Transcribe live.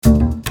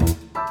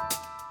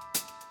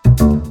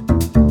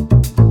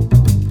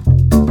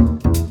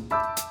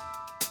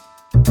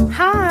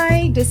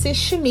This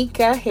is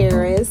Shamika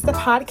Harris, the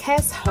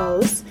podcast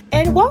host,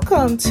 and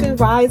welcome to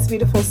Rise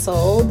Beautiful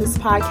Soul. This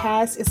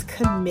podcast is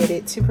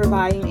committed to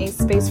providing a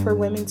space for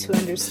women to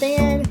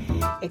understand,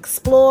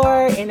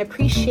 explore, and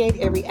appreciate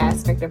every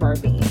aspect of our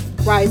being.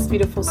 Rise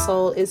Beautiful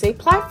Soul is a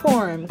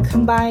platform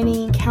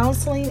combining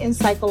counseling and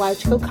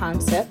psychological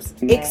concepts,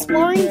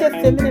 exploring the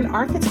feminine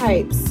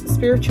archetypes,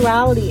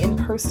 spirituality, and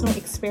personal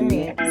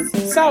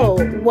experience. So,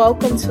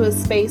 welcome to a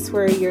space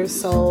where your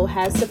soul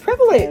has the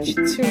privilege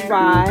to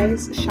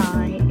rise,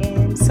 shine,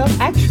 and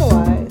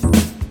self-actualize.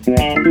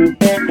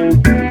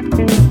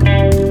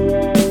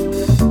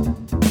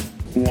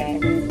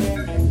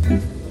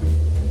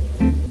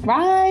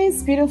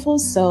 Rise, beautiful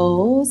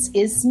souls.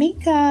 It's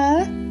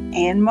Mika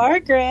and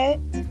Margaret.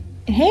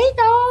 Hey,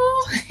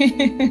 y'all.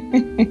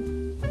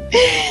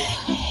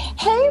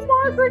 Hey,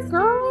 Margaret,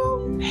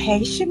 girl.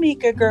 Hey,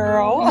 Shamika,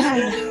 girl.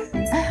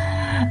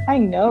 I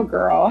know,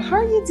 girl. How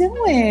are you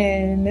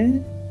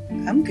doing?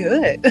 I'm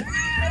good.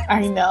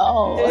 I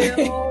know.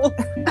 Still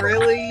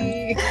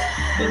really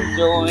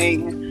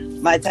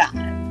enjoying my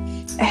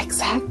time.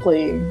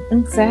 Exactly.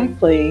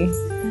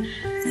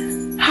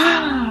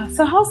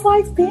 So how's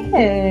life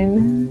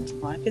been?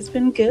 Life has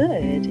been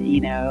good.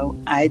 You know,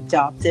 I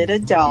adopted a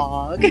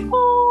dog.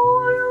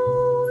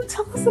 Oh,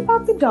 tell us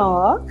about the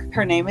dog.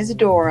 Her name is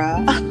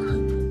Dora.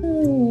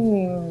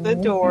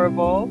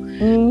 Adorable.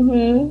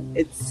 Mm-hmm.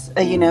 It's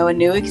a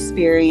new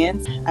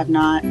experience. I've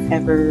not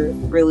ever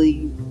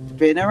really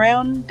been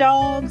around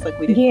dogs. Like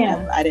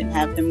I didn't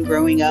have them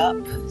growing up,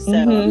 so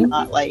I'm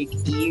not like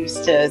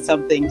used to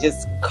something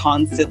just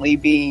constantly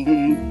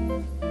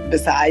being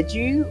beside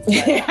you.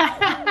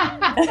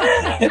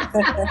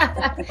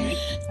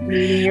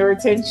 Needing your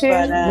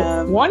attention,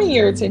 but, wanting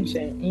your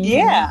attention. Mm-hmm.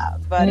 Yeah,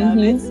 but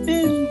it's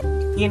been,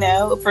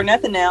 for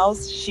nothing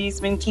else, she's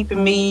been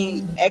keeping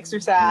me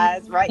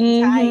exercised right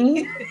and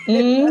tight.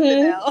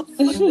 Nothing else.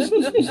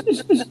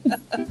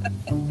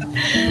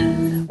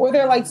 Were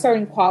there like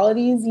certain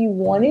qualities you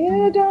wanted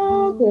in a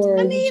dog, or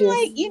I mean,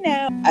 I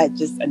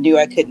knew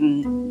I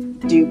couldn't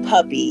do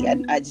puppy,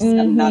 and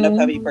I'm not a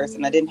puppy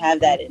person. I didn't have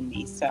that in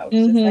me, so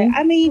it's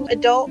just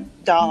adult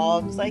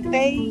dogs, like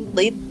they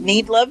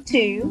need love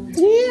too.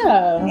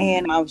 Yeah.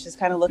 And I was just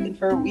kind of looking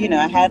for,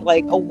 I had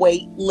like a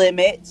weight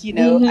limit,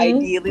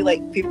 ideally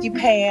like 50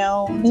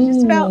 pounds,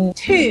 just about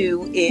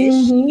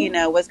 2-ish,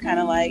 was kind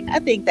of like, I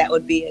think that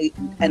would be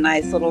a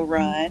nice little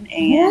run.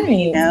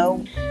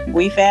 And,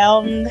 we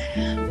found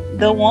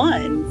the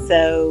one.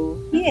 So,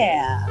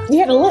 yeah. You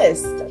had a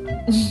list.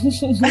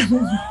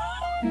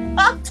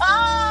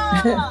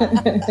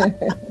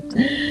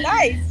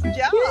 Nice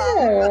job.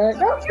 Yeah,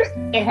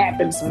 it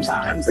happens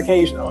sometimes,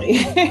 occasionally.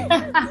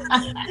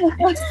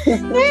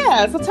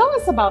 Yeah, so tell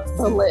us about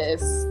the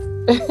list.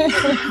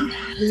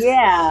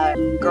 Yeah,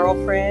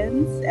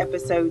 Girlfriends,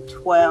 episode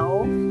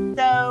 12.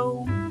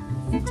 So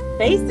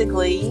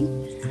basically,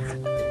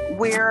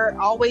 we're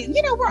always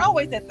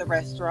at the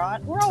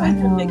restaurant. We're always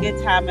having a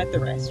good time at the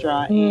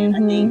restaurant. And I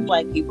think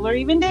like people are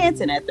even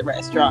dancing at the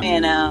restaurant.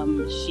 And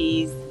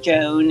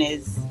Joan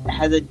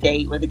has a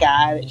date with a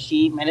guy that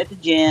she met at the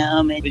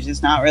gym, and it was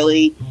just not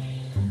really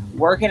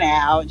working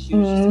out. She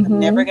was just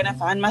never gonna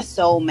find my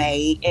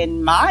soulmate.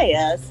 And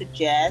Maya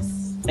suggests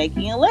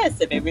making a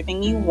list of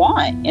everything you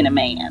want in a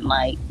man.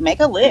 Like, make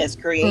a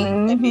list, create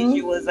a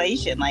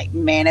visualization, like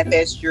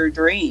manifest your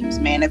dreams,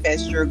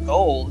 manifest your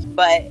goals.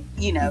 But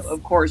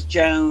of course,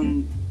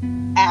 Joan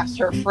asked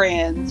her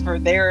friends for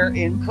their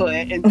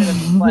input instead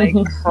of like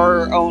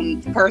her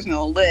own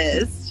personal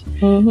list.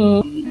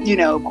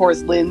 Of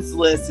course, Lynn's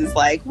list is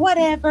like,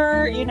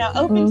 whatever,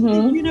 open to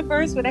the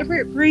universe, whatever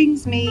it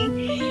brings me.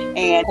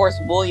 And of course,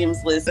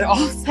 William's list are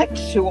all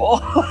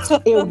sexual.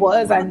 It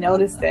was, I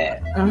noticed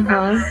that.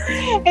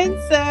 And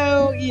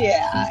so,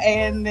 yeah.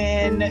 And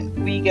then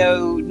we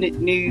go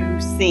new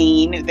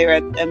scene. They're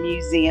at a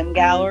museum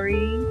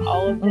gallery,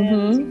 all of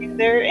them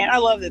together. And I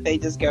love that they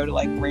just go to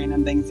like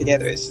random things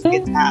together. It's just a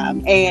good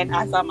time. And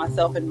I saw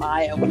myself in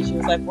Maya when she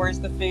was like, where's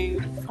the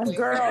food?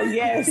 Girl,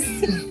 yes.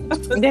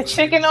 The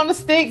chicken on the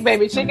stick,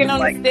 baby. Chicken on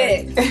the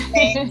stick.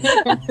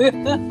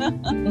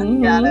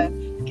 Gotta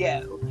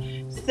go.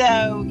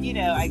 So,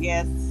 I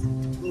guess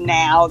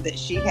now that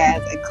she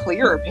has a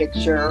clearer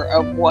picture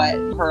of what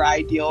her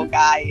ideal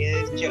guy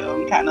is,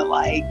 Joan kind of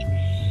like,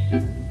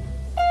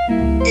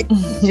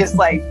 it's just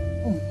like,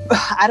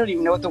 I don't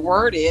even know what the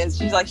word is.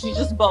 She's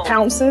just bold.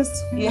 Pounces?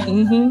 Yeah.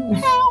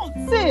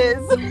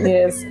 Pounces.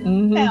 Yes.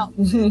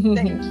 Pounces.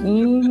 Thank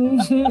you.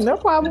 No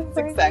problem.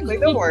 That's exactly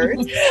the word.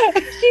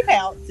 She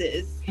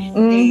pounces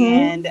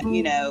and,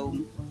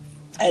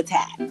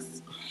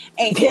 attacks.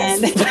 And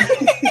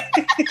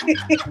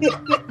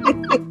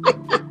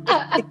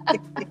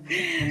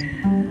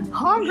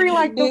hungry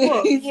like the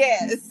wolf.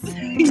 Yes.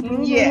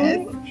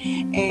 Yes.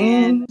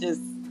 And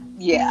just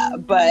Yeah,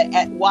 but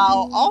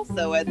while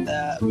also at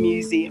the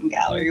museum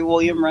gallery,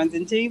 William runs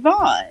into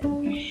Yvonne.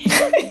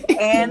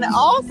 And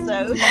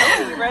also,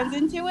 Tony runs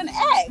into an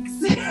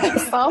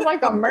ex. Sounds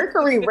like a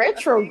Mercury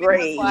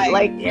retrograde.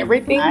 Like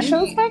everything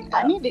shows back up.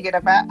 I need to get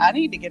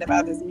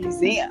about this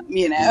museum,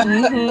 you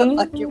know?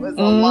 Like it was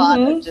a lot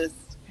of just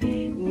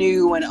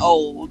new and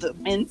old.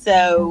 And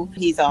so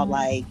he's all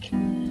like,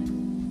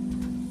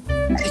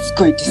 it's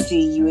great to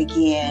see you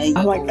again.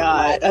 Oh my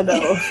God, I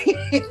know.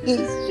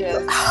 He's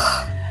just...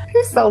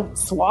 He's so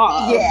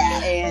suave.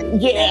 Yeah,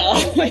 and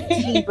he's like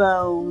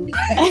T-boned.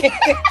 I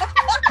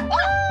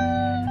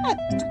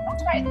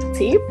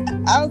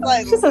was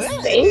like, she's a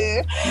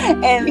steak.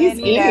 And he's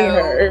then, eating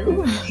her.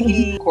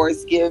 He, of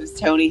course, gives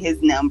Tony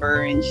his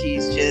number, and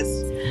she's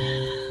just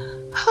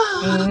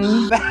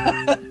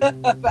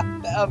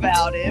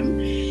about him.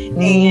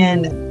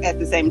 And at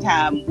the same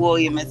time,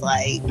 William is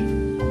like,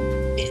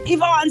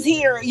 Yvonne's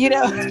here, you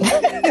know.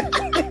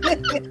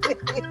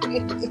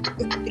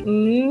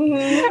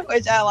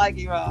 Which I like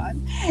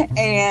Yvonne.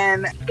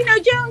 And, you know,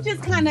 Joan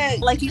just kind of,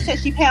 like you said,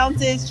 she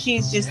pounces.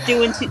 She's just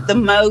doing the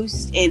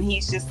most. And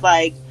he's just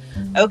like,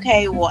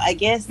 okay, well, I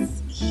guess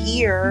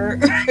here.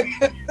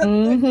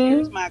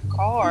 Here's my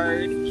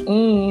card.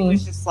 He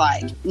was just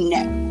like,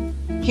 no,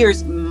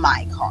 here's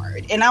my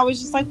card. And I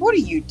was just like, what are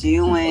you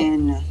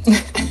doing?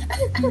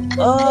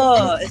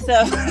 Oh,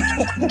 so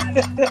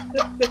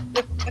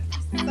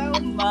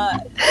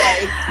much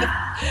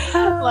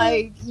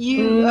like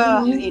you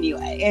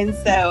anyway. And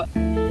so,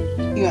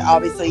 you know,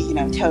 obviously, you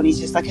know, Tony's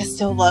just like, I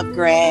still love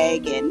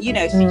Greg, and you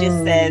know, she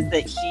just says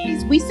that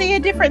we see a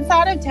different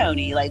side of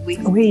Tony. Like we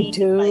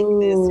do, like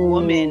this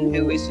woman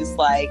who is just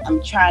like,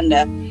 I'm trying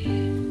to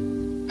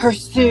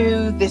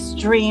pursue this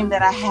dream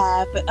that I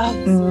have, but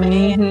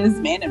this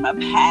man in my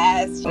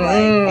past, like,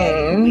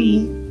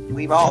 hey,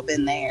 we've all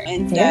been there.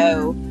 And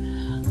so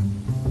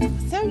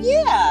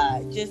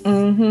yeah, just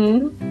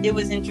it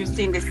was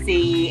interesting to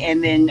see.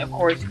 And then of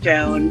course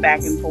Joan back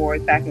and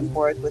forth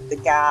with the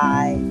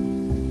guy,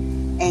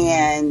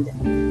 and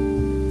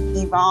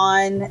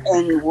Yvonne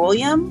and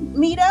William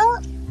meet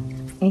up.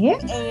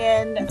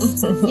 And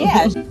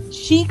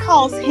she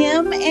calls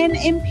him an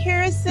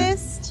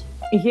empiricist.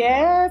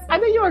 Yes, I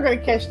knew you were going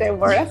to catch that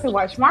word. I said,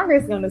 watch,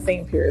 Margaret's going to say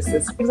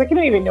empiricist. I was like, you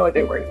don't even know what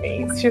that word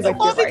means. She was like,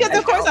 well, because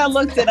of course I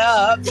looked it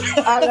up.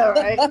 I know,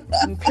 right?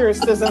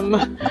 Empiricism.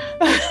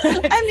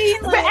 I mean,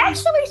 but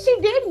actually, she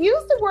did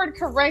use the word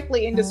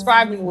correctly in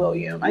describing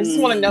William. I just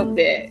want to note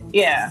that.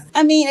 Yeah.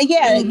 I mean,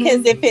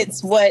 because if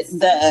it's what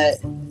the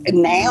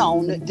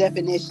noun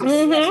definition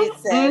it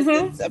says,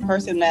 it's a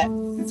person that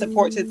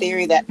supports a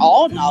theory that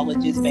all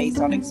knowledge is based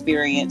on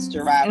experience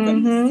derived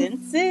from the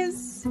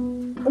senses.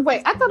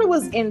 Wait, I thought it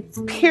was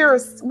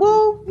empiricism.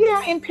 Well,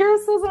 yeah,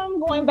 empiricism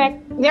going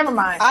back. Never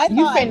mind.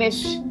 You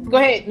finish. Go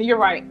ahead. You're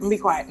right. Be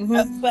quiet.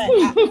 But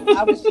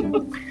I was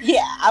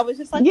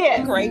just like,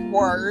 great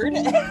word.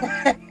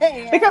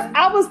 Because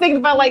I was thinking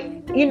about, like,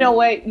 you know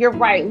what? You're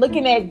right.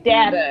 Looking at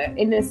data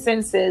in the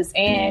senses,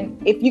 and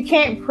if you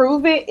can't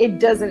prove it, it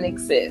doesn't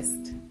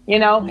exist. You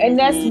know, and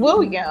that's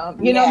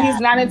William. You know, he's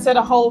not into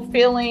the whole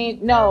feeling.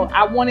 No,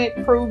 I want it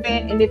proven,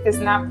 and if it's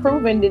not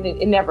proven, then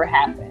it never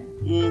happened.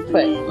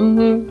 But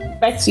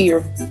back to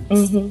your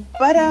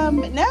but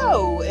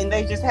no, and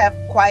they just have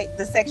quite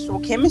the sexual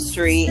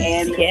chemistry,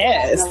 and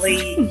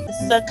finally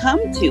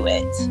succumb to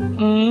it.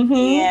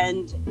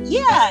 And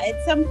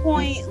at some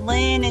point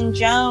Lynn and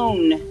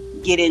Joan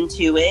get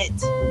into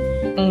it,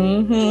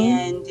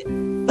 and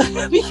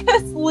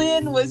because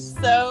Lynn was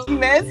so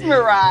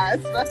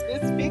mesmerized by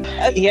this big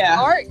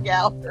art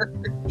gallery.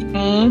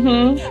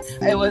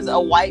 It was a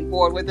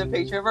whiteboard with a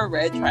picture of a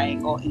red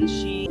triangle, and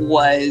she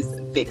was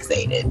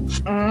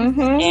fixated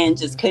and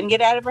just couldn't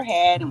get out of her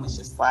head, and was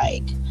just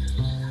like,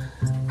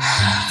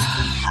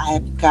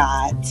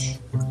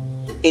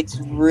 it's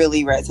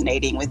really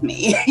resonating with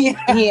me. You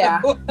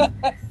know?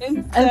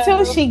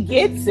 Until she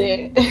gets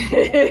it.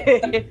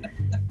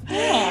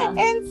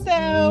 And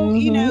so,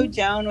 you know,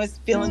 Joan was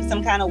feeling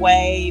some kind of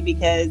way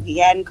because he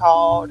hadn't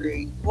called,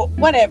 or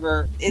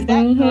whatever. Is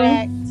that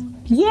correct?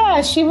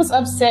 Yeah, she was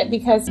upset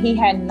because he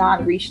had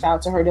not reached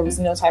out to her. There was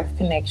no type of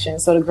connection.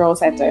 So the girls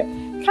had to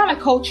kind of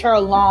coach her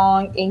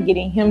along in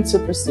getting him to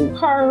pursue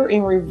her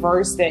and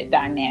reverse that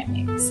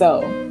dynamic.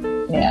 So,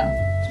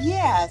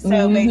 Yeah,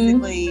 so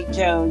basically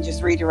Joan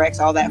just redirects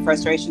all that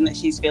frustration that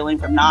she's feeling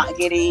from not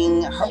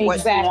getting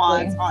what she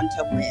wants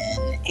onto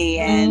Lynn.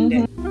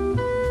 And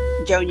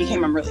Joan, you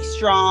came in really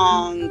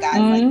strong. Guys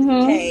like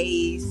the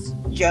chase.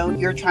 Joan,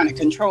 you're trying to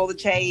control the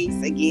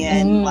chase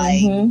again.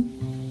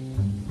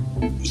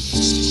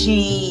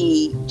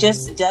 She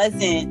just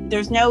doesn't,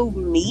 there's no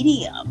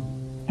medium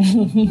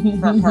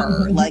for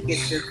her. Like,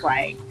 it's just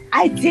like,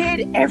 I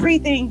did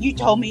everything you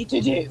told me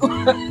to do.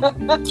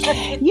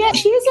 Yeah,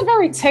 she has a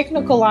very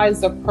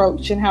technicalized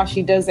approach in how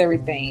she does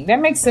everything.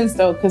 That makes sense,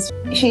 though, because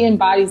she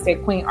embodies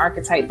that queen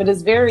archetype, but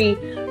it's very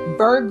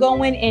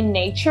Virgoan in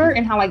nature,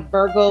 and how, like,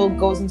 Virgo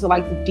goes into,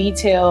 like, the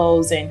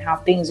details and how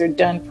things are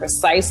done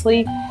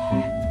precisely.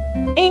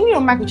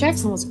 And Michael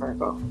Jackson was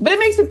Virgo. But it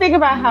makes me think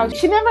about how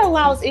she never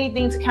allows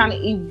anything to kind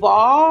of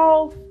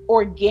evolve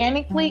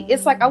organically.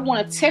 It's like I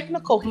want a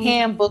technical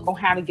handbook on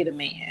how to get a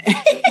man.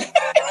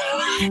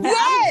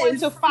 Yes,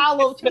 to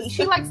follow.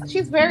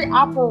 She's very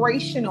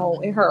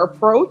operational in her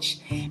approach,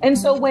 and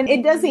so when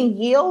it doesn't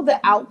yield the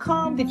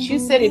outcome that you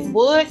said it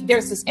would,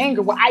 there's this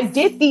anger. Well, I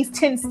did these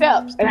 10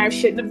 steps, and I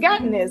shouldn't have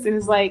gotten this, and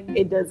it's like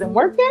it doesn't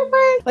work that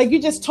way. Like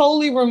you just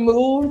totally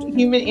removed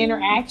human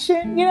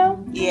interaction. Yeah.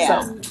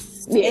 So,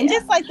 yeah. And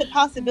just like the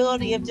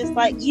possibility of just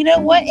like, you know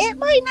what, it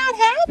might not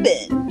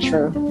happen.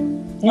 True.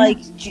 Like,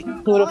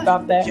 who would have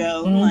thought that?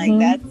 Joan, like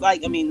that's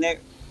like, I mean,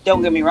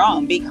 don't get me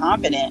wrong, be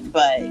confident,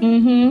 but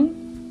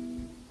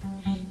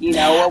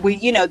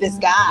this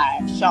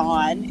guy,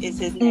 Sean is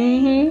his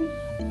name.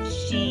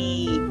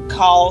 She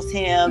calls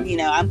him,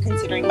 I'm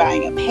considering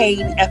buying a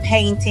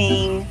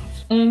painting.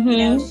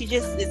 She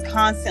just is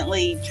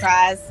constantly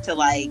tries to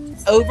like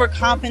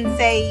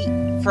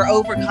overcompensate for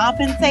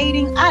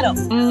overcompensating. I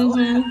don't know.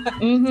 I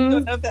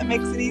don't know if that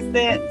makes any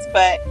sense,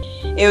 but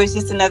it was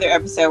just another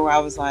episode where I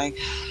was like,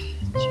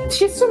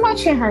 she's too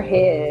much in her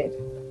head.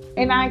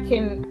 And I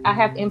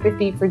have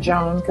empathy for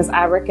Joan because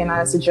I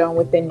recognize the Joan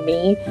within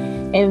me.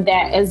 And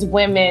that as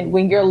women,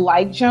 when you're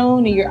like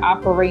Joan and you're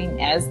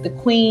operating as the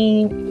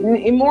queen,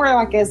 and more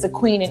like as the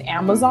queen in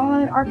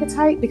Amazon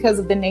archetype, because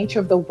of the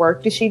nature of the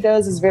work that she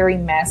does is very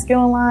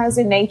masculinized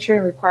in nature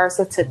and requires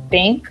her to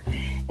think.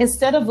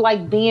 Instead of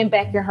like being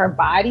back in her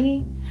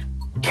body,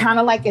 kind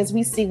of like as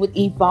we see with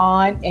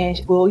Yvonne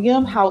and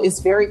William, how it's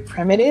very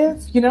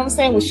primitive. You know what I'm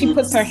saying? When she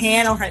puts her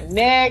hand on her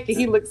neck and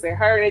he looks at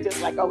her, they're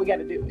just like, oh, we got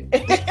to do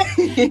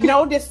it.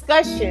 No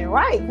discussion,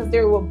 right? Because they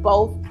were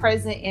both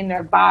present in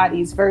their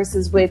bodies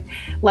versus with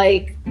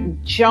like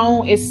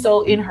Joan is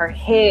so in her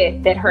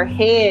head that her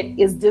head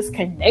is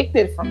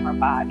disconnected from her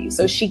body.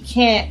 So she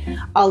can't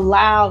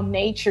allow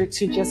nature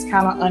to just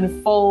kind of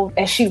unfold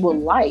as she would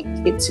like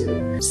it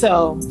to.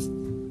 So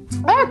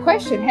I have a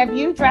question. Have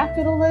you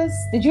drafted a list?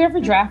 Did you ever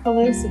draft a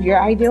list of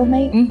your ideal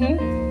mate?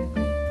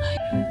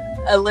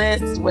 A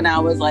list when I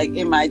was like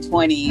in my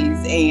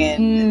 20s,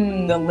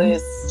 and the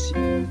list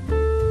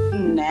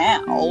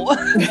now are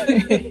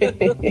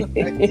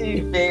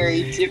two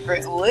very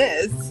different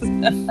lists. I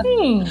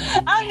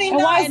mean,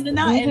 not in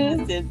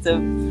the sense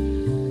of,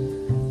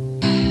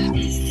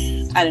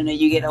 I don't know,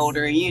 you get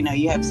older and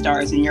you have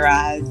stars in your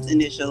eyes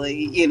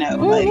initially,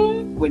 like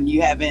when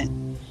you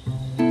haven't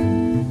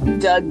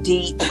dug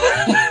deep,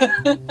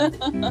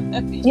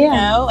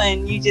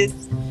 and you just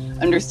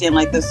understand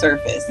like the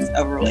surface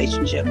of a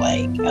relationship,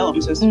 like, oh,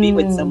 I'm supposed to be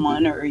with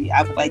someone, or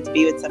I would like to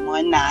be with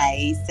someone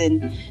nice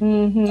and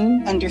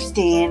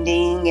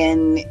understanding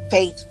and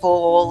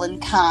faithful and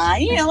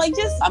kind, like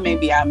just,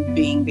 maybe I'm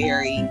being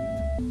very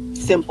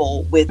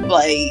simple with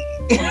like,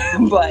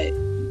 but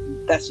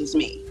that's just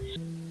me.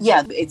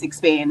 Yeah, it's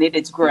expanded,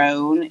 it's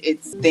grown,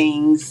 it's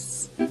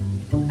things.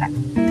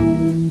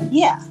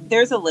 Yeah,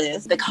 there's a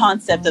list. The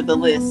concept of the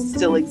list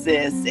still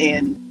exists,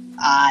 and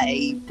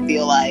I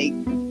feel like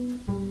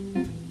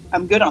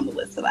I'm good on the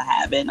list that I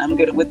have, and I'm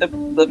good with the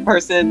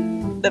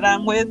person that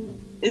I'm with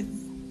is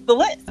the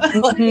list.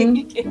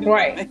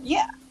 Right.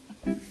 Yeah.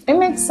 It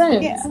makes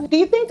sense. Yeah. Do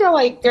you think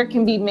there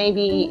can be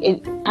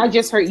maybe, I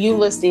just heard you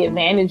list the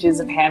advantages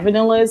of having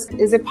a list.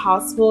 Is it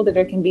possible that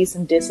there can be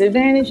some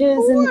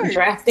disadvantages in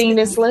drafting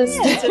this list?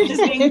 Yeah, so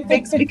just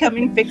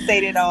becoming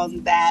fixated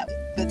on that,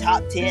 the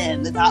top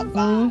 10, the top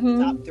 5,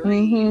 the top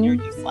 3. And you're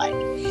just like,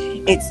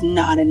 it's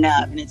not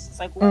enough. And it's just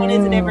like, well, when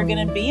is it ever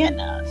going to be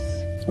enough?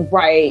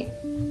 Right.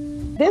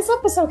 This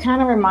episode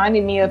kind of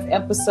reminded me of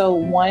episode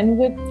 1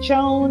 with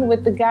Joan,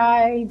 with the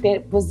guy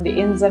that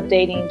ends up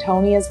dating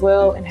Tony as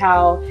well, and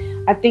how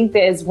I think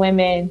that as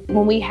women,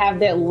 when we have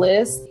that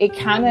list, it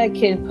kind of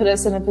can put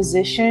us in a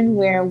position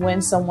where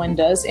when someone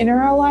does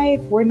enter our life,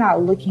 we're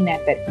not looking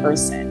at that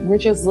person. We're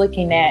just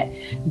looking at,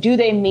 do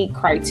they meet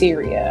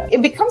criteria?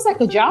 It becomes like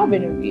a job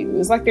interview.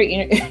 It's like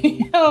you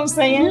know what I'm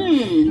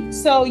saying?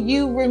 So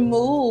you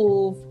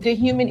remove the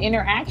human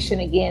interaction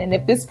again. And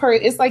if this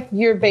person, it's like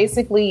you're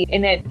basically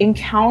in that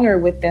encounter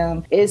with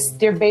them,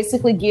 they're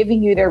basically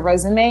giving you their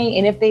resume.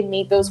 And if they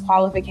meet those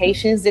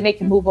qualifications, then they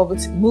can move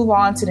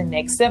on to the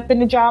next step in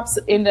the job,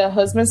 in the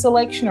husband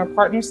selection or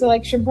partner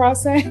selection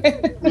process.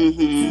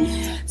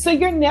 So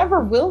you're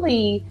never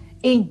really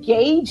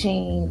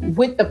engaging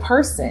with the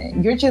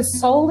person. You're just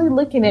solely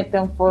looking at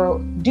them for,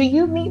 do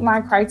you meet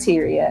my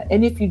criteria?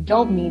 And if you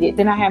don't meet it,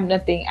 then I have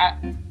nothing.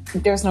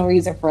 There's no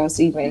reason for us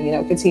to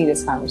even, continue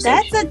this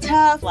conversation. That's a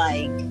tough,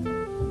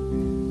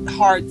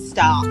 hard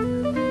stop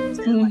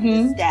to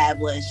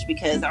establish,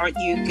 because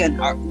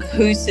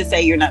who's to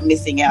say you're not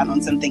missing out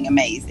on something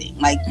amazing?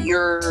 Like,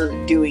 you're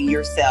doing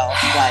yourself,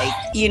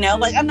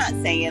 I'm not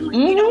saying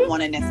you don't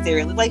want to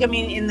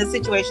necessarily, in the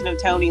situation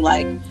of Tony,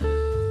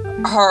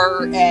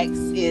 her ex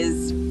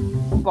is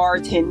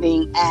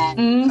bartending at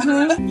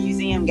a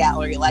museum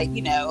gallery,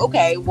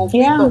 okay, well,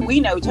 but we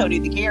know Tony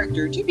the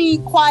character to be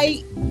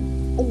quite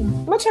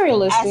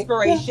materialistic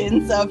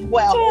aspirations of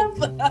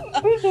wealth.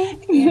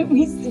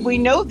 And we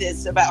know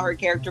this about her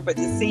character, but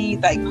to see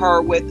like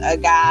her with a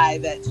guy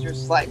that's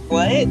just like,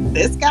 what?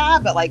 This guy?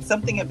 But like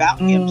something about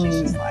him, she's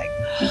just like,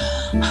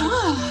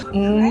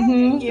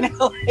 you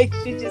know, like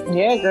she just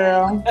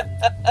girl.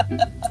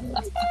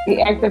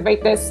 You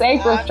activate that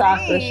sacral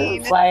chakra.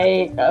 She's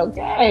like,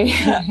 okay,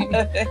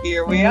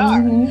 here we are.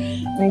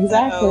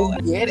 Exactly. So, I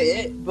get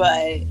it,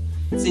 but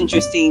it's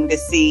interesting to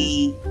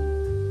see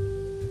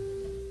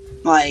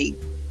like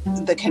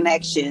the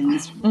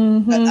connections,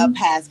 a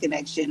past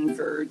connection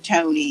for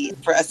Tony,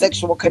 for a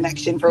sexual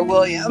connection for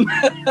William.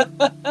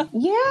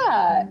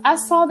 Yeah, I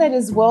saw that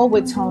as well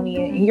with Tony,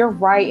 and you're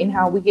right in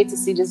how we get to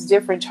see this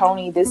different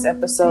Tony this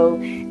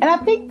episode. And I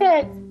think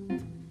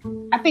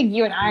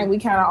you and I, we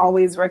kind of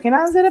always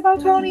recognize it about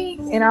Tony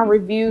in our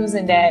reviews,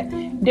 and that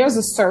there's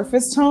a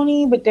surface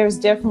Tony, but there's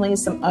definitely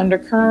some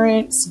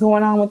undercurrents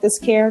going on with this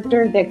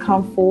character that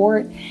come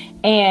forward.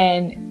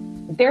 And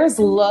there's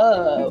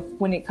love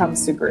when it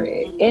comes to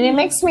Greg. And it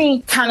makes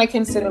me kind of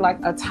consider like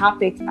a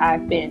topic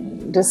I've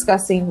been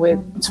discussing with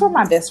two of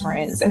my best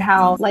friends, and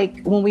how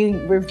like when we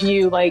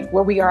review like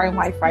where we are in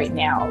life right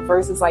now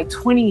versus like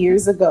 20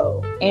 years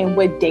ago and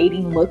what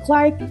dating looked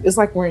like, it's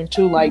like we're in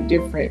two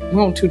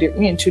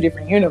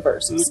different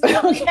universes.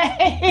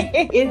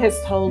 Okay. It has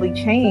totally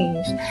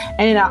changed.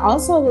 And I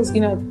also was,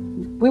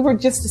 we were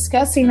just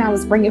discussing, I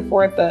was bringing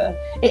forth an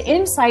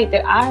insight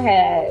that I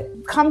had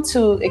come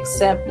to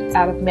accept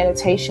out of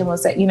meditation,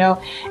 was that,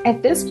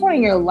 at this point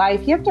in your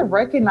life, you have to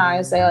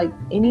recognize that like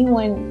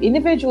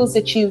individuals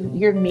that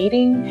you're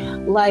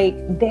meeting, like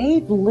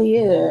they've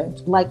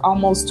lived like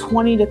almost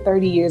 20 to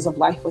 30 years of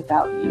life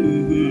without you.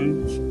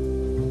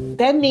 Mm-hmm.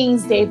 That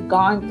means they've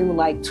gone through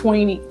like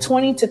 20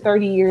 to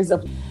 30 years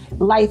of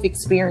life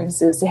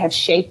experiences that have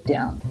shaped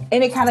them.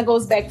 And it kind of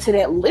goes back to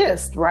that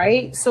list,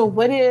 right? So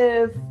what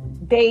if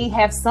they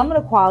have some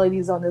of the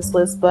qualities on this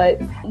list,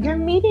 but you're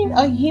meeting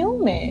a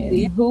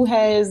human who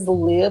has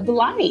lived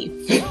life,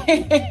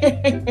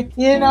 And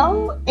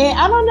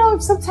I don't know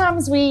if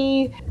sometimes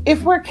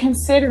if we're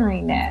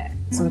considering that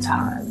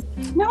sometimes.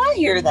 No, I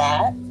hear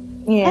that.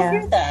 Yeah. I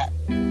hear that.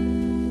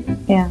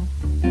 Yeah.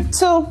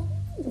 So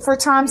for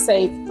time's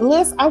sake,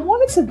 Liz, I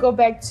wanted to go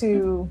back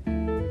to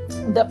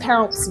the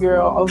Pounce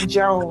girl of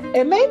Joan.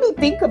 It made me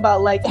think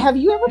about, like, have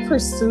you ever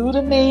pursued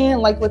a man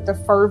like with the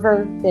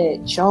fervor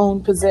that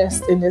Joan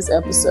possessed in this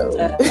episode?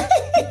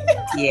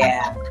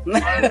 Yeah.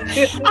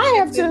 I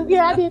have to.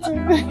 Yeah, I did too.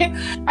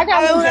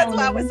 That's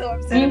why I was so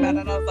upset about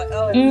it. I was like,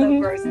 it's so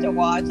gross to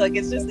watch. Like,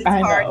 it's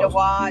hard to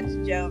watch.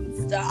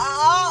 Joan,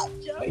 stop.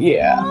 Joan,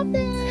 yeah. Stop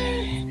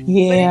it.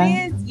 Yeah. But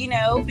it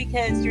is,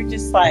 because you're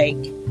just like,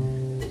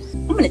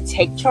 I'm going to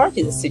take charge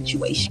of the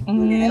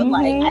situation.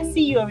 Like, I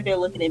see you over there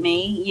looking at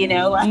me,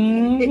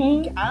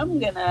 I'm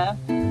going to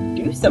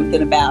do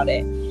something about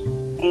it.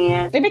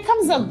 And it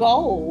becomes a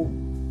goal.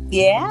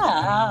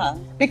 Yeah.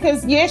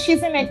 Because,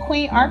 she's in that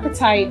queen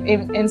archetype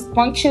and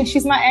function.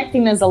 She's not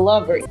acting as a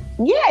lover.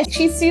 Yeah,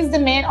 she sees the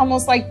man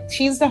almost like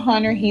she's the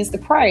hunter, he's the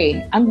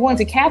prey. I'm going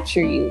to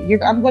capture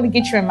you. I'm going to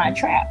get you in my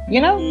trap,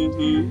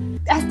 Mm-hmm.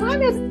 I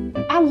find that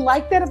I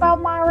like that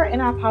about Myra,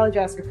 and I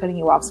apologize for cutting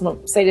you off, so I'm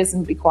going to say this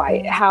and be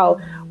quiet. How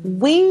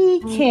we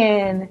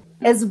can,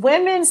 as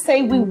women,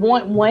 say we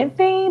want one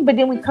thing, but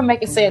then we come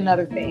back and say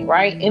another thing,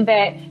 right? In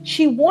that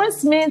she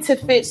wants men to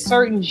fit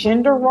certain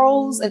gender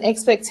roles and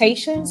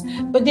expectations,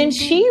 but then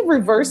she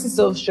reverses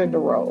those gender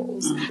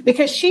roles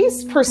because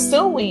she's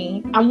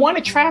pursuing, I want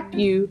to trap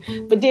you,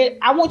 but then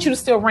I want you to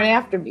still run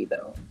after me,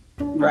 though.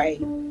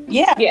 Right.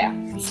 Yeah. Yeah.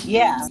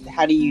 Yeah.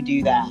 How do you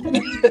do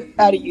that?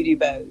 How do you do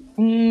both?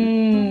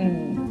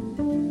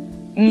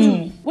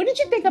 What did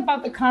you think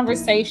about the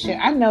conversation?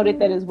 I noted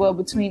that as well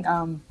between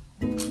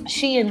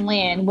she and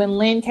Lynn. When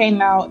Lynn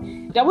came out,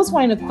 that was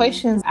one of the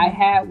questions I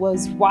had,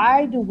 was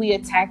why do we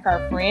attack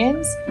our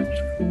friends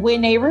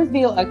when they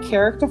reveal a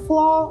character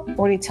flaw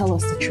or they tell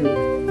us the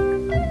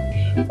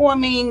truth? Well, I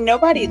mean,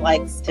 nobody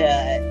likes to,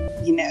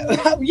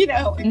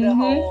 the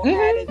whole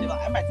adage,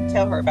 I'm about to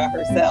tell her about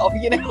herself,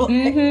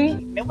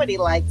 nobody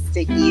likes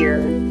to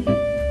hear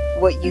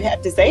what you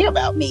have to say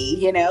about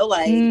me,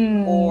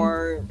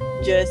 or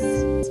just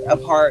a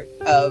part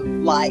of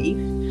life.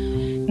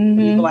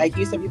 People like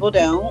you, some people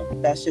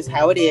don't. That's just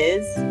how it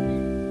is.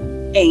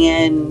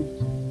 And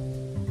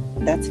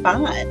that's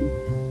fine.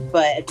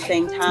 But at the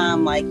same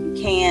time, like, you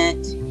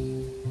can't,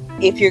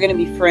 if you're going to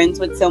be friends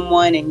with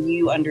someone and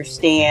you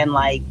understand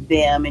like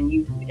them, and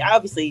you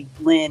obviously,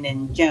 Lynn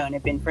and Joan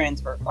have been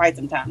friends for quite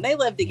some time. They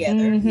live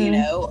together,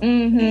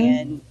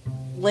 and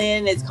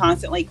Lynn is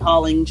constantly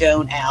calling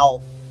Joan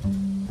out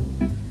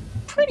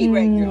pretty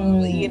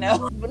regularly,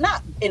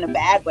 not in a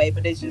bad way,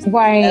 but it's just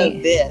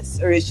this,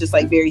 or it's just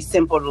like very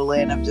simple to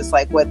Lynn of just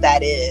like what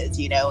that is,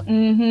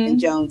 and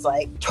Joan's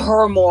like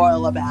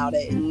turmoil about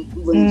it, and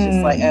Lynn's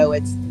just like, oh,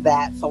 it's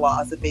that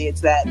philosophy,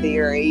 it's that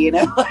theory,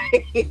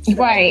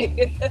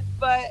 right.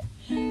 But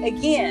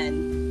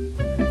again,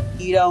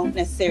 you don't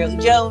necessarily,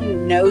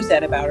 Joan knows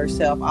that about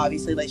herself,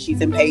 obviously, like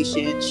she's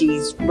impatient,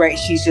 she's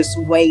just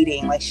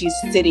waiting, like she's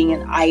sitting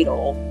in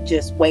idle,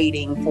 just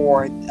waiting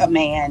for a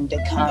man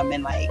to come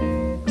and like,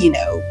 you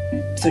know,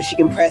 so she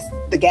can press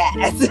the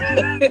gas.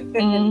 And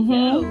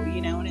go,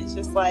 you know, and it's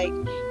just like,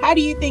 how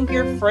do you think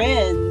your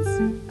friends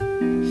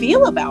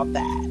feel about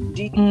that?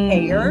 Do you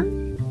care?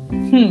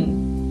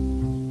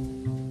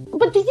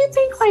 But do you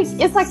think, like,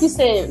 it's like you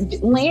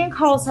said, Lynn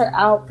calls her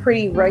out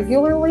pretty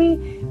regularly,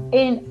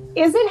 and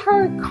is it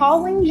her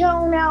calling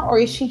Joan out, or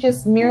is she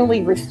just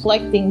merely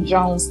reflecting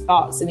Joan's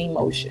thoughts and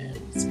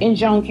emotions, and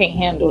Joan can't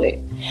handle it?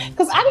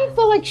 Because I didn't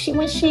feel like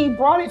when she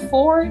brought it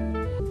forward,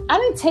 I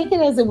didn't take it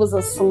as it was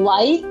a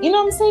slight, you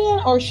know what I'm saying?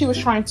 Or she was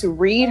trying to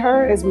read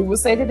her, as we would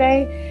say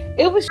today.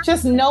 It was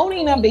just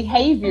noting a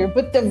behavior,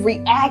 but the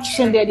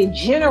reaction that it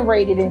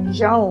generated in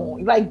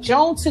Joan, like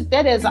Joan took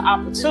that as an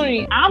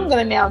opportunity. I'm going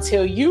to now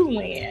tell you,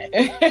 Lynn.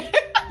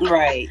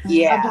 Right,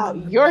 yeah.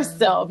 About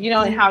yourself, you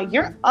know, and how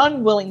you're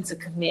unwilling to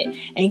commit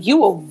and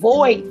you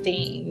avoid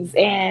things.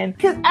 And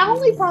because I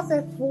only brought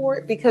that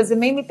forward because it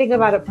made me think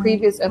about a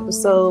previous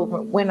episode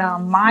when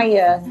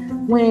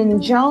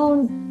when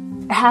Joan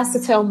has to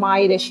tell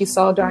Maya that she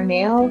saw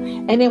Darnell,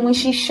 and then when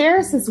she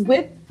shares this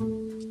with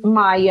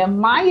Maya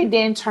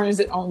then turns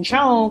it on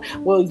Joan.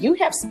 Well, you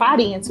have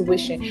spotty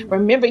intuition.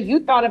 Remember, you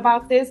thought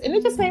about this. And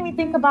it just made me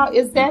think about,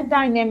 is that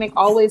dynamic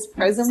always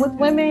present with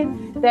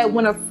women? That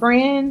when a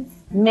friend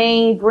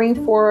may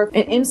bring forth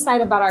an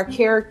insight about our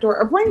character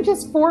or bring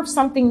just forth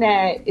something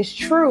that is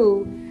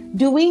true,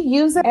 do we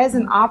use it as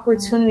an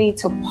opportunity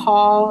to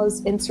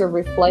pause and to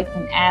reflect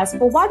and ask,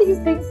 well, why do you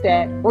think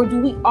that? Or do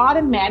we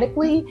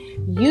automatically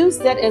use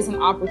that as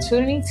an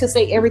opportunity to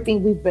say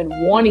everything we've been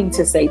wanting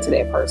to say to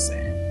that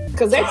person?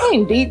 Because that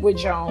came deep with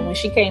Joan when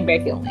she came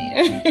back in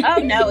Lynn. Oh,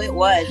 no, it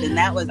was. And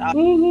that was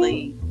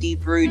obviously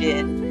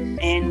deep-rooted.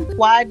 And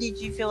why did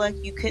you feel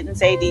like you couldn't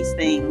say these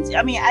things?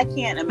 I mean, I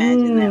can't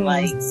imagine that,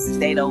 like,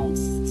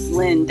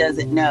 Lynn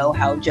doesn't know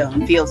how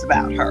Joan feels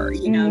about her,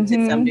 you know,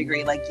 to some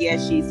degree. Like,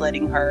 yes, she's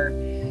letting her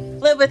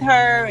live with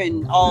her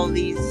and all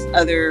these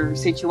other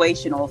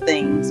situational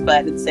things.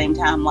 But at the same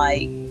time,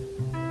 like,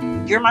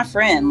 you're my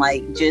friend.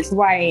 Like, just,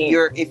 right.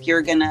 If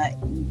you're going to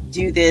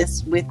do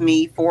this with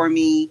me, for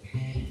me,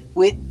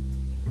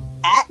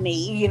 at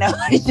me, you know,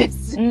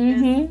 just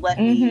let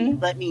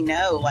me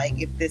know, like,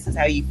 if this is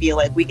how you feel,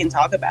 like, we can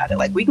talk about it,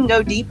 like, we can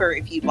go deeper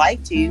if you'd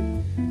like to,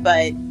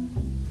 but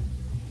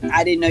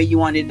I didn't know you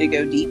wanted to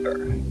go deeper.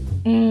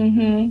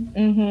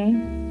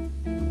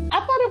 I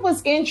thought it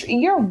was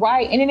interesting. You're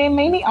right. And then it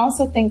made me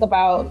also think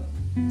about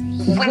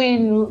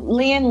when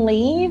Lynn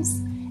leaves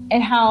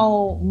and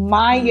how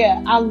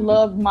I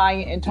loved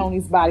Maya and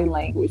Tony's body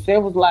language. There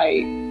was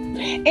like,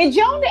 and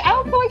Joan, I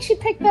don't feel like she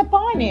picked up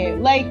on it.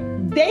 Like,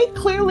 they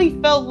clearly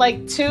felt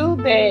like, too,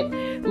 that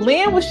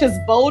Lynn was just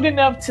bold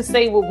enough to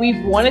say what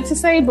we wanted to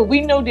say, but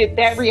we know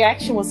that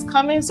reaction was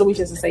coming, so we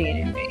just didn't say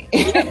anything.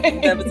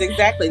 Yeah, that was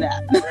exactly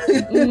that.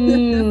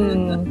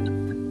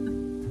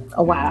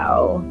 Oh,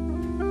 wow.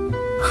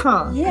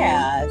 Huh.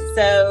 Yeah,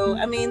 so,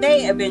 I mean,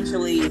 they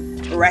eventually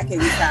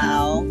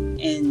reconcile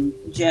in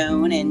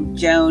Joan, and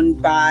Joan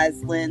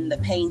buys Lynn the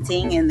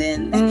painting, and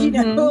then, you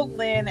know,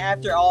 Lynn,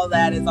 after all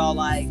that, is all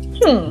like,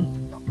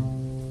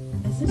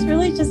 is this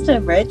really just a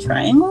red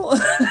triangle?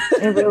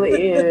 It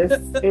really is.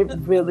 It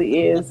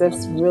really is.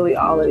 That's really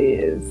all it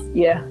is.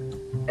 Yeah.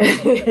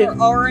 Or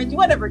orange,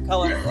 whatever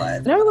color it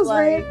was. No, it was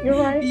red. You're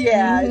right.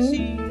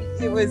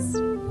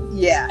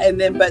 Yeah, and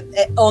then, but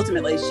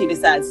ultimately she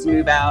decides to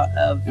move out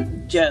of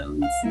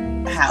Joan's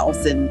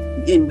house and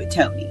in with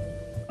Tony.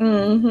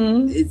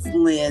 It's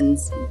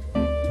Lynn's,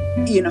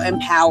 you know,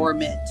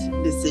 empowerment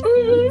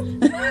decision.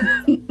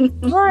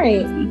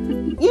 Right.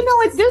 You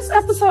know, this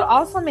episode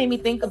also made me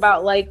think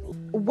about, like,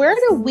 where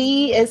do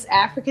we as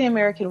African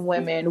American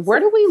women, where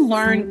do we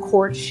learn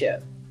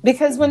courtship?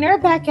 Because when they're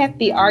back at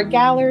the art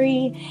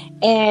gallery,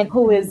 and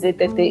who is it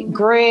that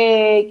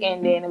Greg,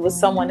 and then it was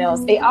someone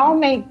else, they all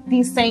make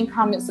these same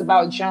comments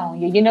about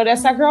Joan. You know,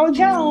 that's our girl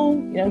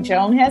Joan. You know,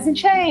 Joan hasn't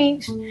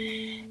changed.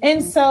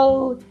 And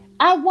so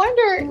I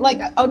wonder, like,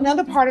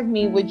 another part of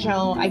me with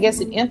Joan, I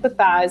guess it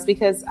empathized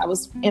because I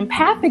was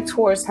empathic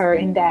towards her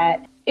in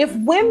that if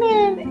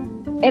women,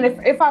 and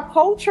if our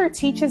culture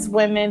teaches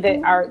women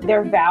that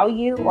their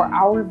value or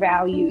our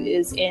value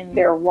is in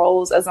their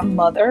roles as a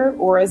mother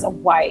or as a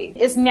wife,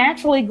 it's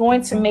naturally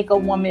going to make a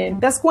woman,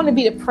 that's going to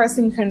be the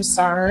pressing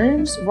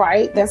concerns,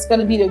 right? That's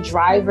going to be the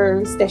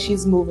drivers that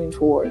she's moving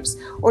towards,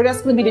 or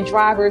that's going to be the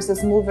drivers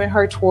that's moving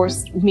her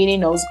towards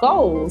meeting those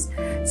goals.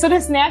 So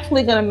that's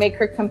naturally going to make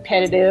her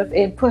competitive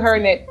and put her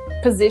in that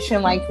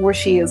position like where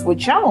she is with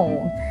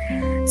Joan.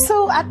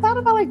 So I thought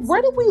about, like,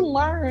 where do we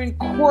learn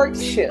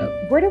courtship?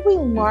 Where do we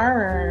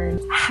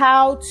learn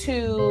how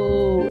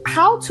to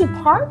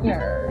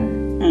partner?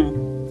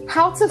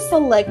 How to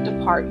select a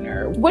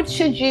partner? What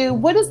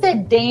does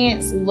that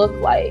dance look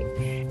like?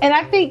 And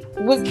I think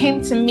what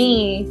came to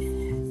me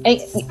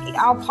And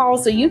I'll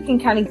pause so you can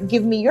kind of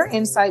give me your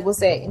insight. Was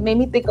that it made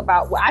me think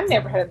about, well, I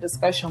never had a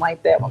discussion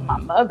like that with my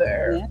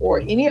mother or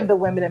any of the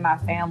women in my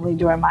family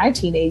during my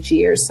teenage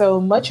years. So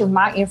much of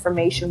my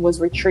information was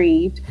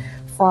retrieved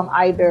from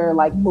either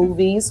like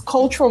movies,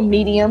 cultural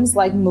mediums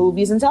like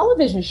movies and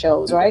television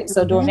shows, right?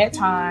 So during that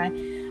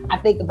time, I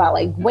think about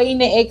like Waiting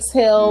to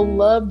Exhale,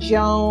 Love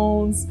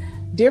Jones,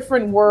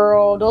 Different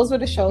World. Those were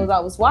the shows I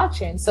was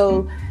watching.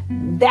 So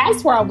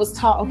that's where I was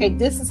taught, okay,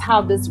 this is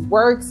how this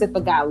works. If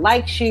a guy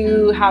likes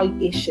you, how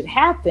it should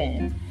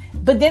happen.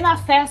 But then I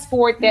fast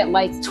forward that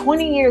like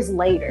 20 years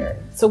later.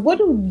 So what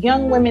do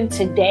young women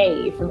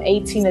today from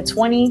 18 to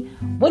 20,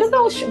 what are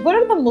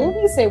the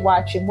movies they're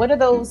watching? What are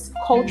those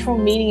cultural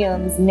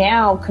mediums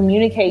now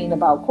communicating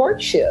about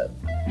courtship?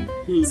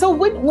 So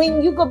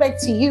when you go back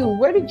to you,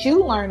 where did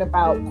you learn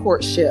about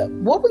courtship?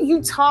 What were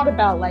you taught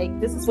about? Like,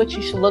 this is what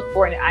you should look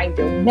for in an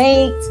ideal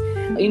mate.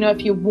 You know,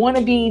 if you want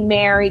to be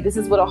married, this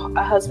is what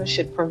a husband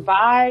should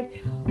provide.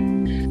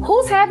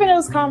 Who's having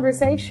those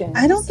conversations?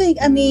 I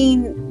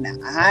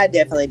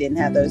definitely didn't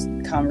have those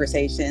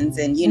conversations.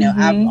 And, you know,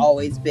 I've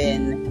always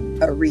been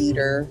a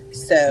reader.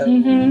 So,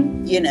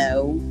 you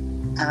know,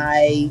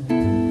 I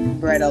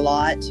read a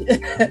lot.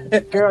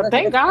 Girl,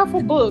 thank God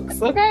for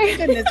books, okay?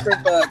 Goodness for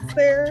books.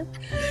 They're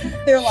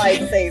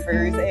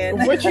lifesavers.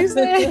 And what you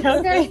said,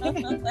 okay?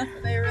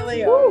 They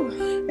really are.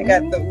 They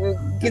got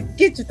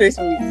get you through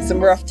some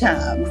rough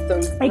times.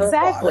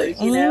 Exactly.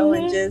 Waters, you know,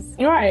 and just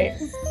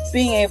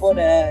being able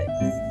to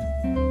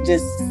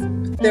just,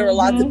 there are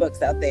lots of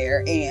books out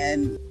there,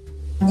 and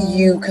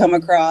you come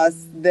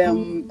across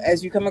them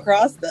as you come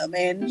across them,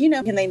 and you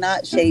know, can they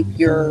not shape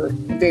your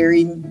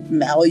very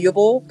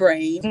malleable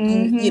brain,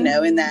 you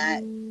know, in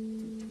that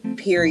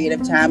period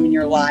of time in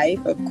your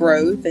life of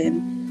growth?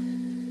 And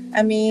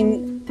I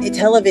mean,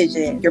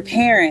 television, your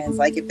parents,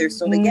 like if they're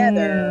still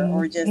together,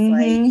 or just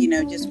like, you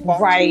know, just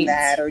watching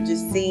that, or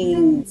just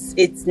seeing,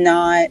 it's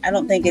not, I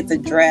don't think it's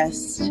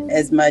addressed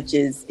as much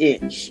as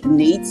it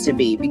needs to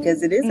be,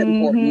 because it is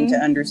important to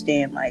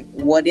understand, like,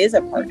 what is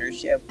a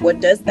partnership? What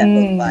does that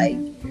look like?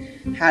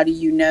 How do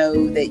you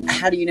know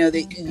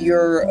that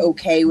you're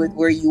okay with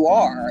where you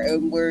are,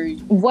 and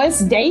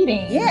what's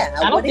dating? Yeah.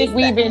 I don't think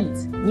we even,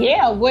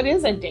 what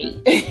is a date?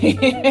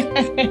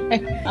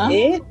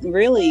 It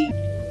really,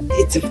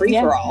 it's a free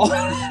for all.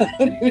 I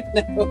don't even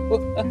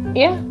know.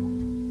 Yeah.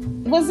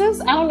 Was this,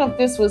 I don't know if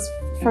this was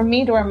for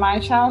me during my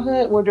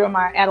childhood or during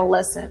my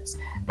adolescence.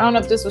 I don't know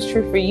if this was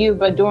true for you,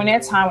 but during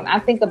that time, when I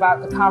think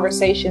about the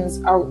conversations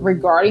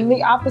regarding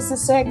the opposite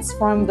sex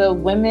from the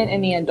women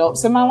and the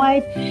adults in my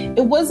life,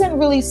 it wasn't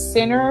really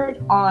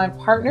centered on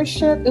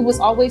partnership. It was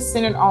always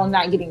centered on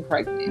not getting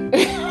pregnant.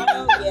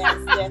 Oh, yes,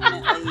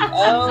 definitely.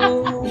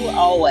 Oh,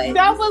 always.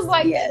 That was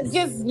like,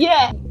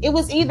 it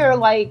was either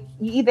like,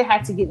 you either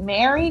had to get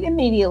married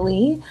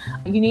immediately,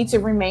 you need to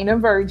remain a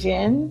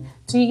virgin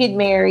till you get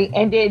married,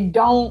 and then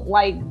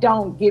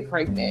don't get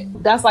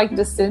pregnant. That's like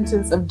the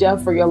sentence of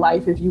death for your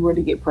life if you were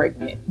to get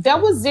pregnant.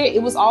 That was it.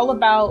 It was all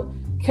about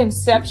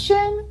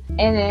conception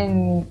and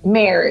then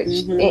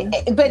marriage.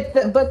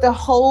 But the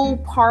whole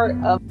part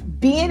of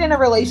being in a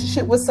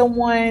relationship with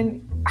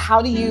someone,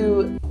 how do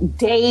you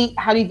date?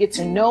 How do you get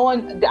to know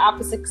the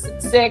opposite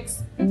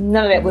sex?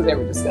 None of that was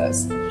ever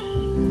discussed.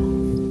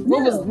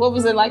 What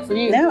was it like for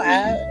you? No,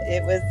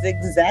 it was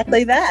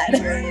exactly that,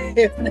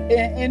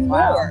 and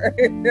more.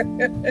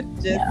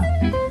 Just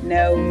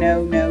no.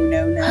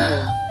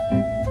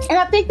 And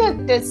I think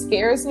that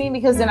scares me,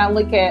 because then I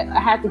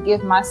had to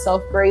give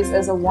myself grace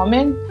as a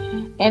woman,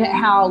 and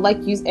how,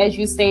 as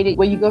you stated,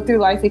 when you go through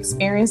life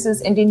experiences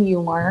and then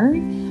you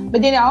learn.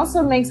 But then it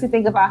also makes me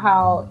think about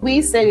how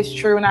we said it's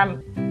true, and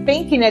I'm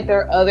thinking that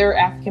there are other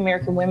African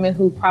American women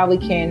who probably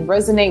can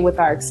resonate with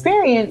our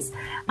experience.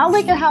 I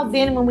look at how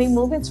then when we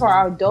move into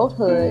our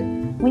adulthood,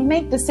 we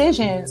make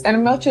decisions,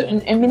 and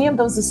many of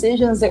those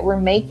decisions that we're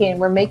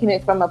making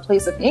it from a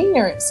place of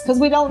ignorance, because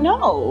we don't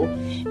know.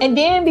 And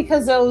then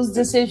because those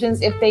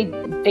decisions, if they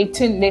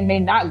may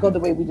not go the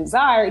way we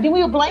desire, then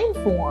we're blamed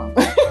for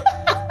them.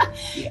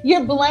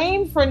 You're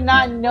blamed for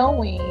not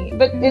knowing,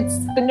 but it's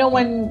the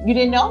knowing you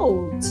didn't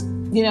know.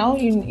 You know,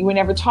 you were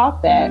never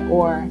taught that,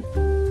 or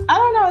I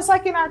don't know. It's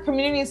like in our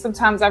community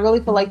sometimes I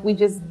really feel like we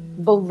just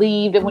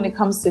believe that when it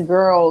comes to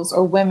girls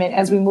or women,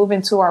 as we move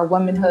into our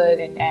womanhood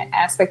and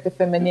aspect of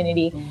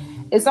femininity,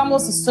 it's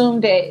almost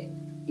assumed that,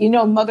 you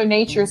know, Mother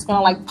Nature is going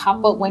to like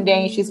pop up one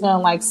day and she's going to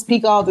like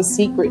speak all the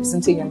secrets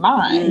into your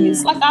mind.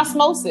 It's like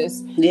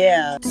osmosis.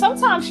 Yeah.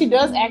 Sometimes she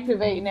does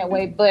activate in that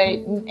way, but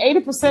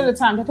 80% of the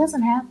time that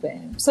doesn't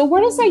happen. So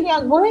where does a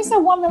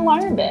woman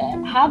learn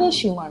that? How does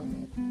she learn it?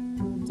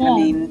 I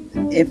mean,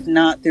 if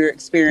not through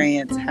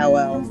experience, how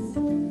else?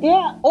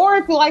 Yeah. Or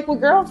if, like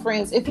with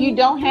girlfriends, if you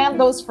don't have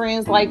those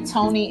friends like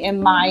Tony and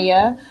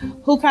Maya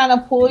who kind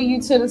of pull you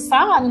to the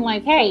side and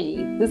like, hey,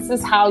 this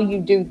is how you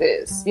do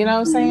this. You know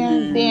what I'm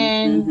saying?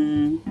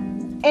 Then,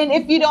 and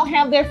if you don't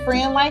have that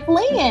friend like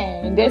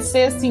Lynn that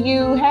says to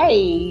you,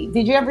 hey,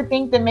 did you ever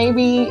think that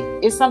maybe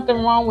it's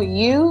something wrong with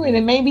you?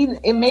 And maybe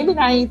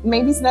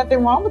it's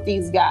nothing wrong with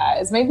these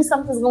guys. Maybe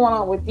something's going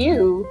on with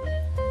you.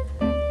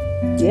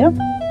 Yep.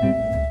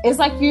 It's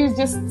like you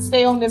just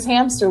stay on this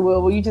hamster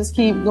wheel where you just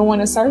keep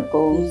going in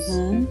circles.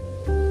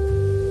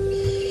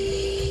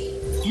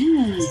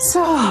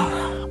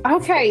 So,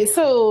 okay,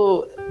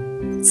 so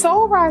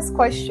Soul Rise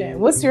question.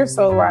 What's your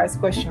Soul Rise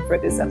question for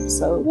this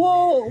episode?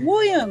 Well,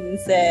 William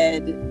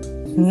said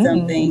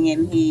something,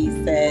 and he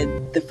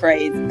said the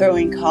phrase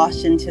 "throwing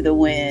caution to the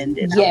wind,"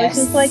 and I was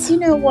just like, you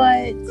know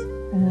what?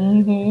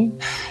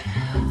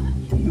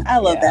 I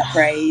love that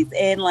phrase.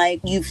 And like,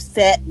 you've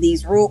set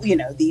these rules, you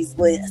know, these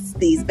lists,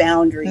 these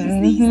boundaries,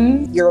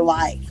 your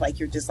life. Like,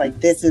 you're just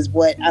like, this is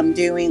what I'm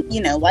doing.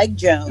 You know, like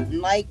Joan,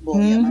 like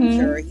William, I'm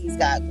sure he's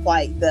got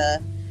quite the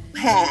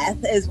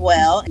path as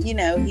well. You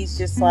know, he's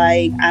just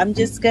like, I'm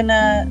just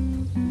gonna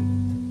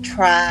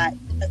try.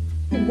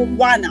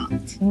 Why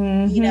not?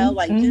 You know,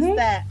 like just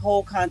that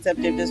whole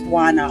concept of just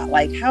why not?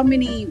 Like, how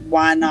many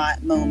why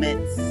not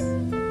moments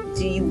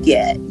do you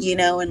get? You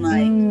know, and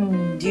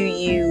like, do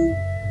you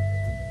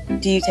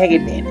take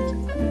advantage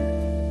of it?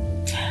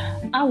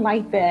 I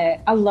like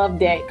that. I love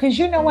that. Because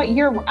you know what?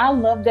 I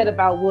love that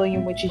about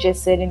William, what you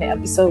just said in the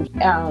episode.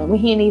 When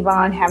he and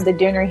Yvonne have the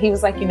dinner, he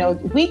was like, you know,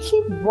 we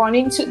keep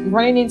running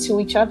into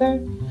each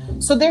other.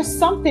 So there's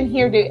something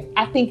here that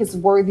I think is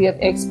worthy of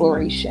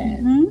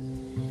exploration.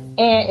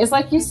 And it's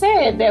like you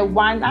said, that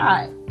why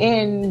not?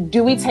 And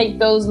do we take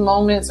those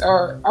moments,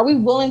 or are we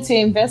willing to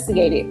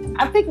investigate it?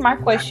 I think my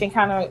question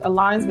kind of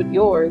aligns with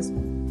yours.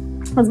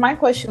 Because my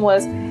question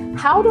was,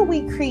 how do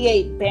we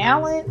create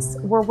balance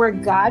where we're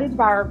guided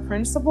by our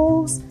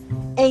principles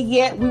and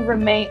yet we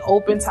remain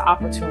open to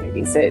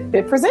opportunities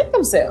that present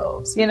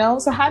themselves, you know?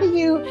 So how do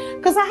you,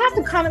 because I have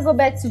to kind of go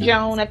back to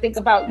Joan. I think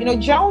about, you know,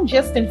 Joan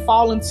just didn't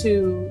fall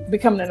into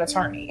becoming an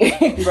attorney.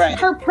 Right.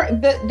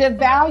 The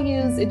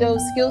values,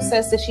 those skill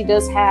sets that she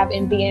does have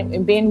in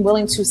being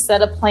willing to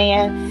set a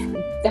plan,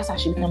 that's how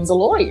she becomes a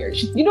lawyer.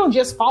 You don't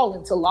just fall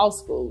into law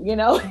school, you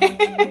know?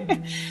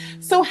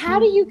 So how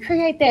do you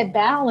create that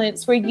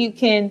balance where you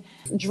can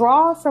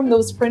draw from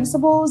those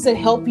principles that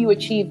help you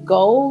achieve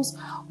goals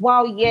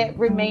while yet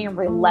remain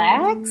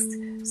relaxed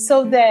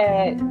so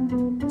that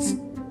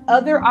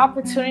other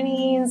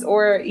opportunities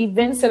or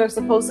events that are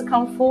supposed to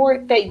come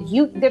forward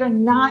that are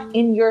not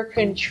in your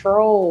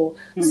control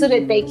so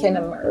that they can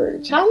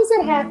emerge? How does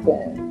it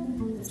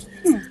happen?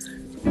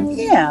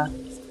 Yeah.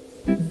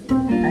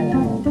 I know.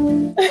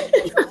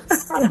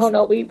 I don't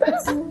know either.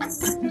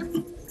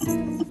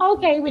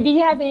 Okay, but do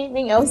you have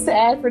anything else to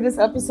add for this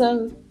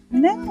episode?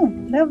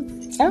 No,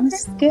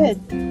 that's good.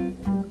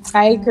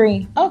 I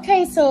agree.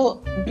 Okay,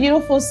 so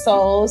beautiful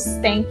souls,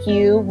 thank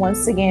you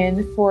once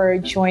again for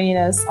joining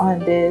us on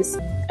this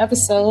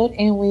episode,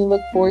 and we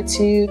look forward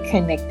to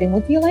connecting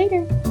with you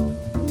later.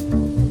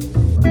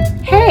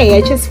 Hey,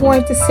 I just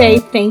wanted to say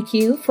thank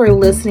you for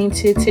listening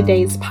to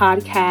today's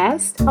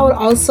podcast. I would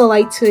also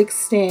like to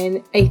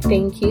extend a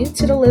thank you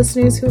to the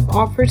listeners who have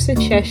offered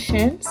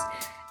suggestions,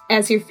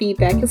 as your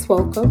feedback is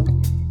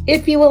welcome.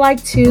 If you would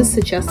like to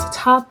suggest a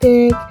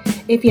topic,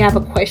 if you have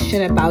a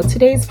question about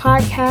today's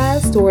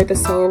podcast or the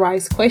Soul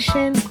Rise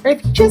questions, or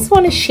if you just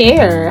want to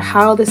share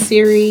how the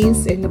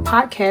series and the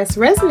podcast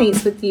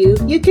resonates with you,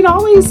 you can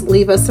always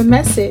leave us a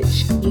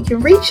message. You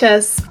can reach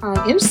us on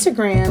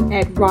Instagram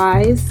at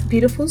Rise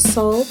Beautiful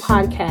Soul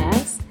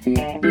Podcast.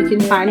 You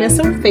can find us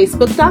on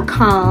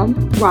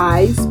Facebook.com,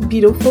 Rise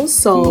Beautiful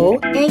Soul,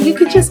 and you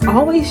can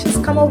always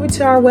come over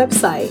to our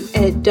website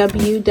at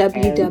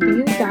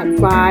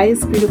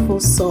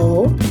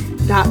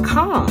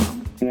www.risebeautifulsoul.com.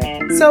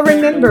 So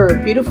remember,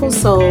 beautiful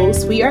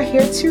souls, we are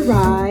here to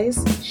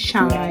rise,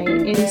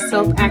 shine, and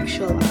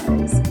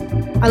self-actualize.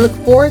 I look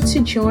forward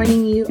to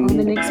joining you on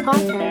the next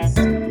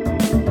podcast.